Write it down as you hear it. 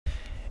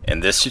In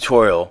this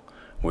tutorial,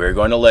 we are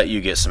going to let you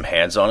get some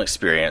hands-on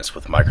experience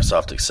with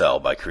Microsoft Excel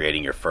by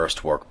creating your first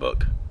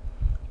workbook.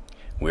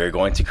 We are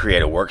going to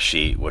create a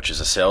worksheet, which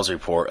is a sales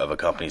report of a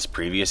company's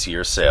previous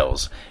year's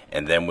sales,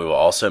 and then we will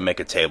also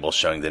make a table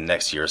showing the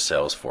next year's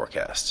sales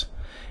forecast.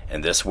 In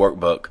this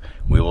workbook,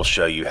 we will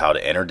show you how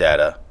to enter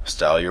data,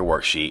 style your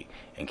worksheet,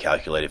 and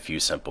calculate a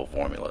few simple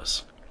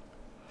formulas.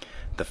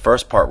 The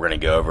first part we're going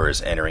to go over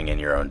is entering in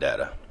your own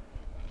data.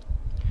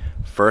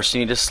 First, you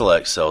need to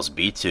select cells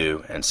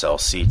B2 and cell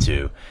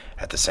C2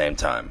 at the same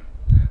time.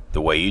 The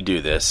way you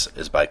do this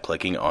is by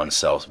clicking on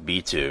cell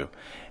B2,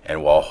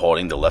 and while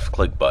holding the left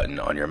click button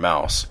on your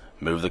mouse,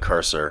 move the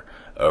cursor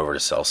over to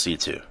cell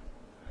C2.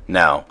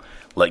 Now,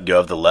 let go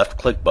of the left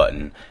click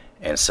button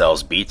and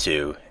cells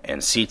B2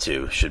 and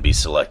C2 should be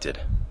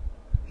selected.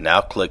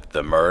 Now click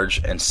the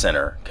Merge and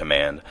Center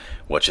command,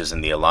 which is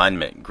in the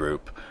Alignment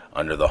group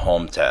under the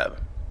Home tab.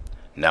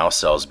 Now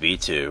cells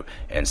B2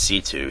 and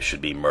C2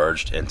 should be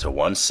merged into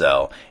one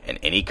cell, and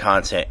any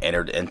content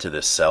entered into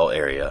this cell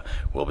area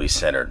will be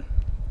centered.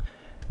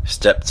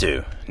 Step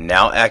 2.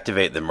 Now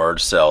activate the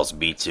merged cells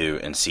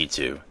B2 and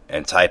C2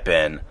 and type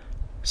in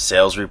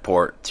Sales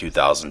Report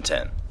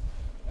 2010.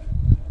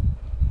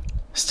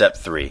 Step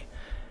 3.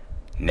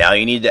 Now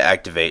you need to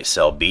activate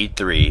cell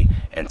B3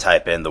 and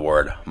type in the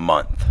word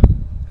month.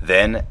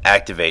 Then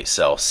activate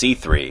cell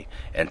C3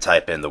 and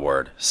type in the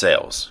word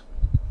sales.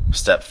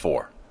 Step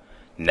 4.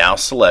 Now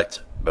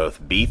select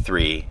both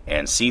B3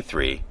 and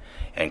C3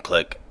 and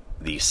click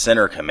the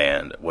Center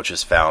command, which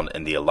is found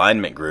in the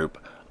Alignment group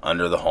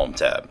under the Home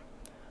tab.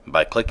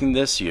 By clicking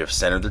this, you have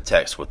centered the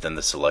text within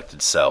the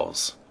selected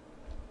cells.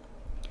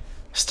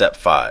 Step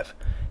 5.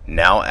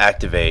 Now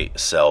activate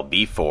cell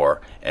B4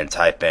 and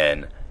type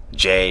in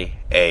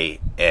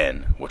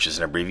JAN, which is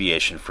an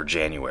abbreviation for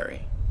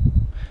January.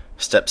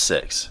 Step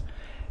 6.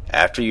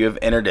 After you have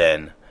entered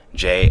in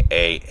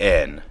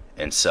JAN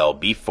in cell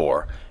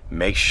B4,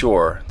 make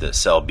sure that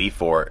cell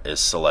B4 is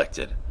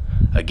selected.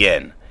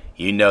 Again,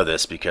 you know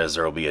this because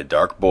there will be a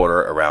dark border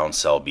around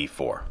cell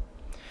B4.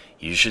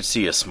 You should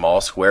see a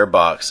small square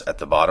box at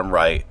the bottom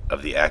right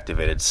of the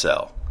activated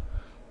cell.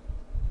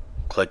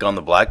 Click on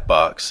the black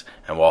box,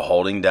 and while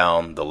holding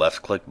down the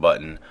left click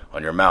button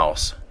on your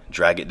mouse,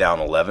 drag it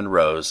down 11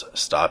 rows,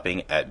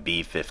 stopping at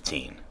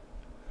B15.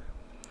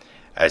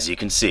 As you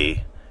can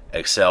see,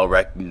 Excel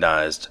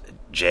recognized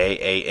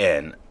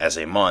JAN as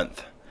a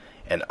month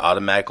and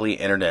automatically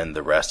entered in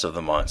the rest of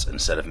the months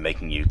instead of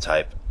making you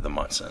type the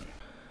months in.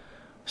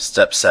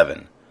 Step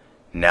 7.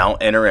 Now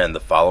enter in the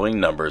following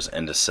numbers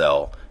into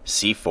cell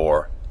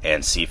C4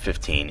 and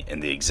C15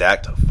 in the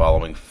exact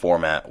following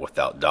format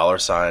without dollar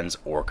signs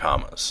or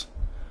commas.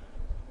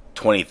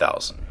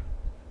 20,000,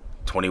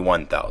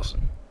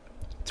 21,000,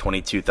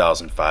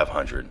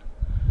 22,500,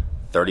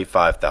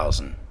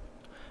 35,000,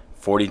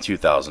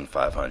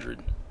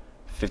 42,500,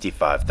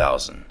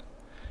 55,000,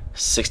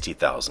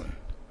 60,000,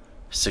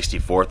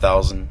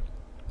 64,000,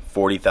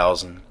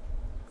 40,000,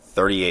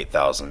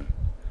 38,000,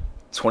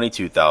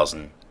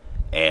 22,000,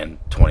 and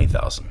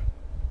 20,000.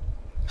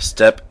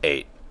 Step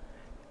 8.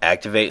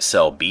 Activate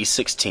cell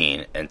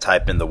B16 and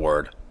type in the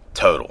word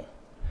total.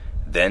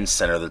 Then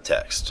center the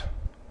text.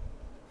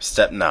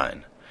 Step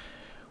 9.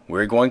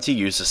 We're going to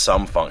use the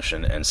sum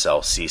function in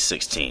cell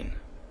C16.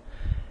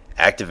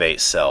 Activate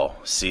cell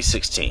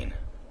C16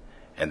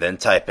 and then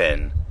type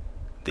in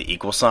the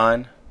equal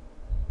sign,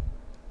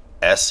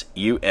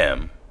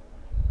 SUM,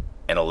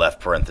 and a left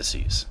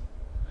parentheses.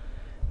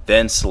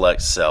 Then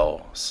select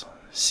cells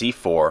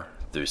C4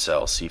 through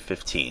cell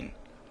C15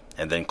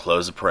 and then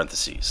close the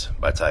parentheses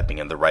by typing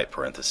in the right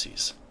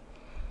parentheses.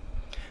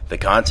 The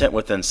content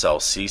within cell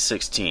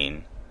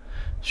C16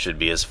 should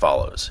be as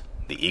follows: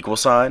 the equal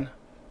sign,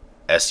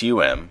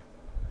 SUM,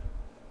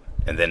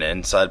 and then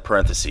inside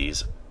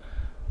parentheses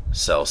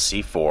cell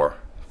C4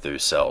 through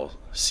cell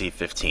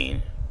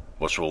C15,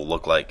 which will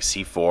look like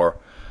C4,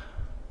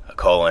 a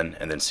colon,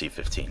 and then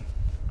C15.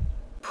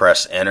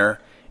 Press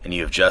enter, and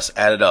you have just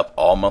added up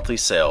all monthly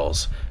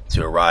sales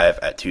to arrive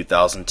at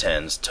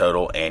 2010's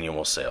total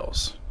annual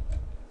sales.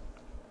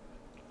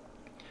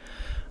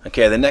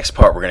 Okay, the next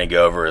part we're going to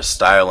go over is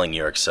styling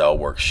your Excel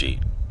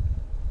worksheet.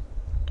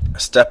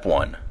 Step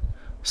 1.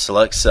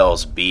 Select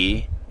cells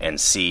B and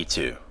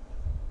C2.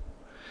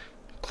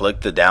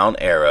 Click the down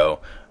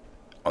arrow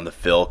on the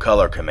Fill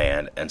Color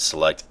command and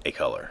select a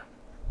color.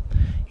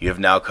 You have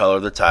now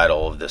colored the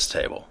title of this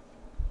table.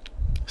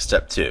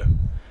 Step 2.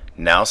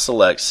 Now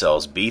select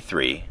cells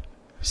B3,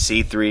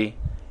 C3,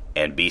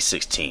 and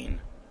B16,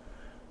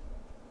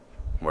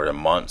 where the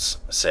months,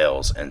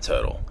 sales, and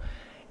total,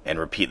 and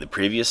repeat the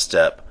previous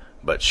step,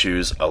 but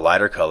choose a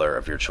lighter color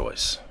of your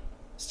choice.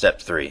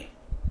 Step 3.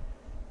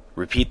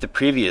 Repeat the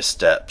previous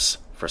steps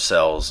for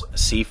cells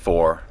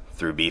C4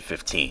 through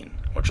B15,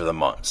 which are the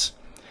months,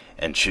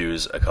 and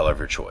choose a color of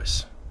your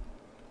choice.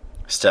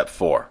 Step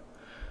 4.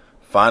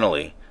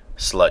 Finally,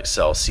 select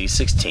cell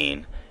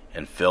C16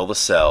 and fill the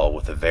cell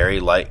with a very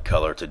light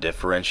color to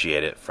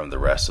differentiate it from the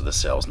rest of the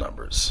cell's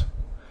numbers.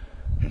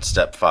 And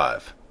step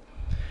 5.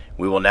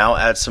 We will now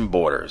add some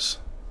borders.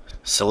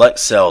 Select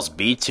cells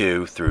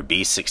B2 through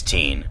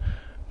B16,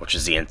 which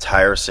is the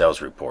entire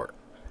sales report.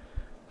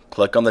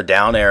 Click on the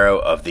down arrow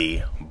of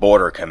the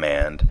border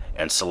command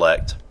and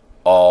select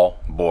all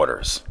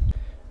borders.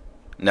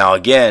 Now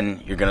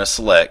again, you're going to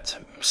select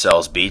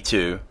cells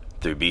B2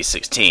 through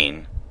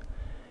B16.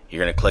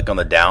 You're going to click on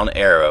the down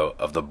arrow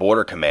of the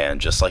border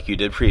command just like you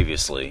did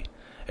previously,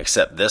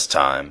 except this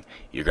time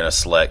you're going to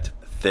select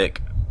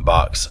thick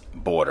box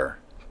border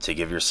to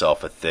give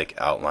yourself a thick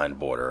outline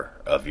border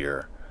of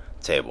your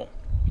table.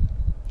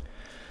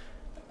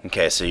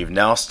 Okay, so you've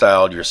now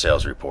styled your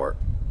sales report.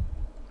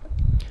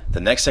 The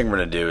next thing we're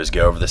going to do is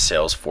go over the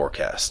sales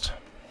forecast.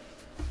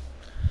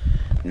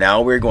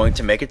 Now we're going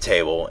to make a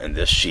table in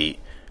this sheet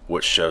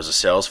which shows a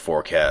sales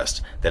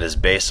forecast that is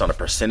based on a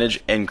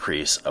percentage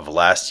increase of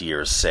last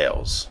year's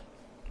sales.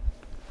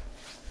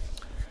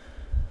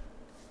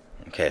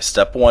 Okay,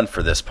 step 1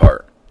 for this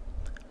part.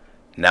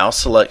 Now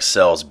select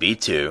cells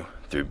B2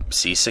 through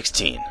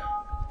C16.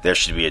 There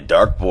should be a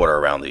dark border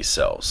around these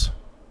cells.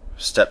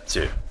 Step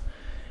 2.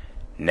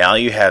 Now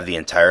you have the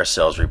entire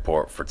sales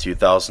report for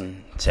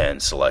 2010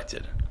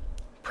 selected.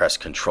 Press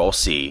Ctrl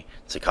C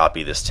to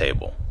copy this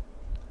table.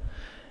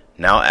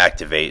 Now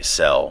activate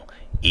cell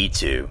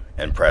E2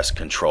 and press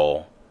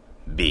Ctrl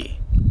B.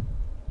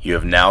 You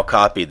have now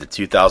copied the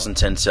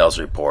 2010 sales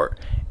report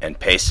and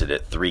pasted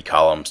it 3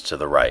 columns to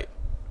the right.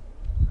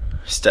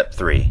 Step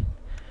 3.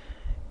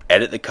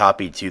 Edit the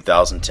copied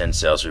 2010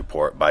 sales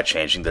report by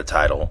changing the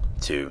title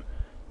to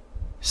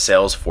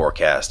Sales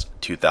Forecast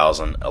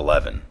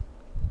 2011.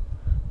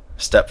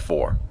 Step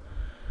 4.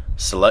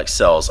 Select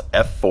cells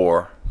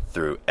F4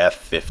 through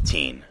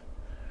F15.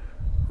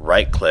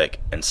 Right-click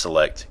and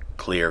select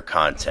Clear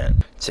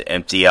Content to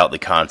empty out the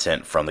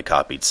content from the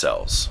copied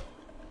cells.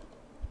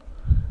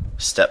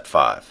 Step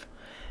 5.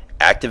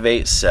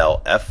 Activate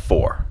cell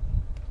F4.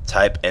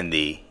 Type in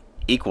the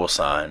equal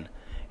sign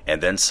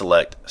and then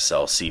select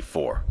cell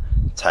C4.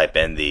 Type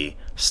in the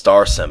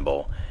star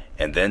symbol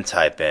and then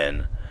type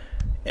in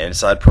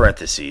inside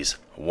parentheses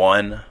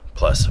 1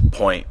 plus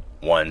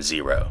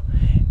 0.10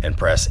 and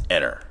press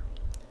enter.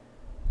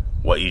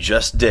 What you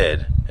just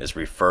did is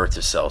refer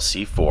to cell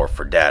C4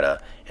 for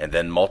data and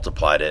then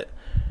multiplied it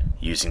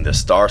using the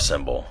star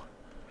symbol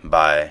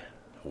by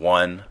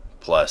 1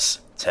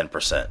 plus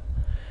 10%.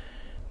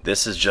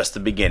 This is just the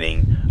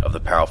beginning of the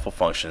powerful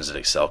functions that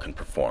Excel can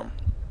perform.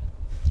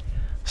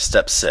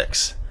 Step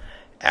 6.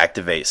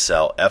 Activate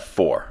cell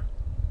F4.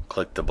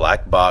 Click the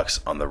black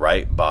box on the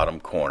right bottom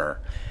corner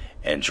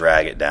and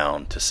drag it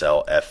down to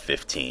cell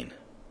F15.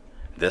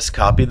 This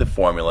copied the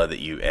formula that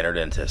you entered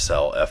into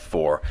cell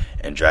F4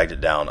 and dragged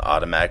it down,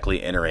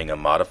 automatically entering a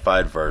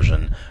modified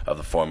version of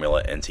the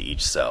formula into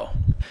each cell.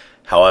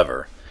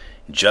 However,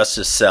 just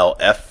as cell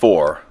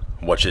F4,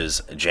 which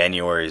is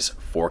January's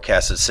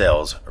forecasted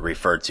sales,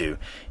 referred to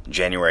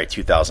January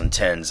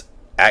 2010's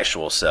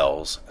actual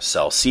sales,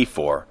 cell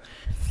C4,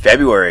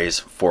 February's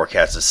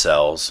forecasted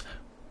sales,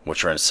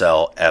 which are in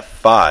cell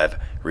F5,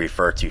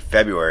 refer to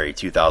February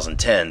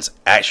 2010's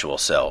actual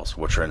sales,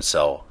 which are in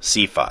cell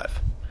C5.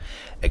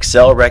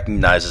 Excel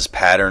recognizes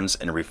patterns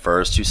and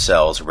refers to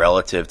cells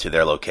relative to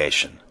their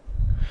location.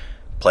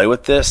 Play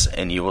with this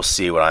and you will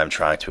see what I am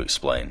trying to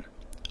explain.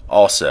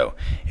 Also,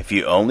 if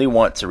you only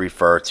want to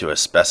refer to a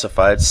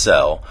specified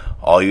cell,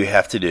 all you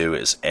have to do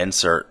is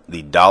insert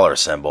the dollar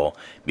symbol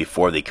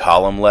before the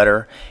column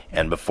letter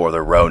and before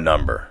the row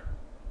number.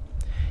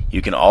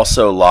 You can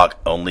also lock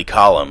only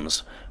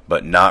columns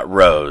but not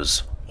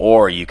rows,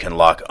 or you can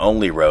lock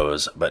only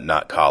rows but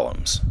not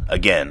columns.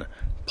 Again,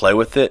 play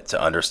with it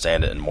to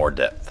understand it in more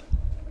depth.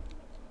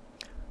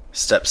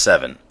 Step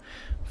 7.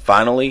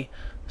 Finally,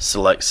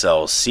 select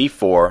cells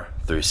C4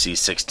 through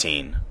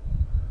C16.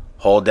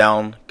 Hold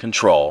down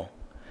Ctrl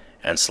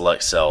and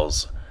select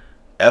cells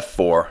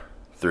F4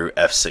 through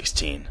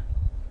F16.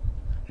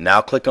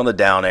 Now click on the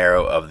down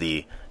arrow of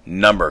the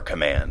number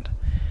command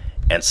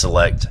and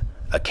select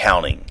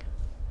Accounting.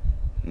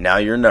 Now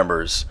your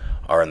numbers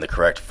are in the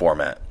correct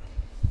format.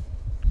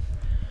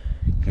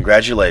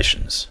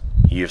 Congratulations!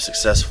 You have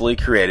successfully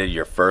created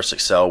your first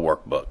Excel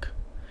workbook.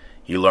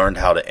 You learned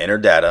how to enter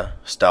data,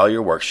 style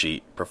your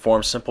worksheet,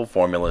 perform simple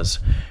formulas,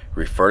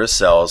 refer to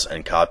cells,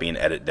 and copy and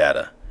edit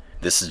data.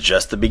 This is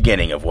just the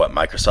beginning of what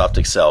Microsoft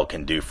Excel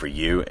can do for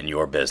you and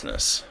your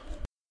business.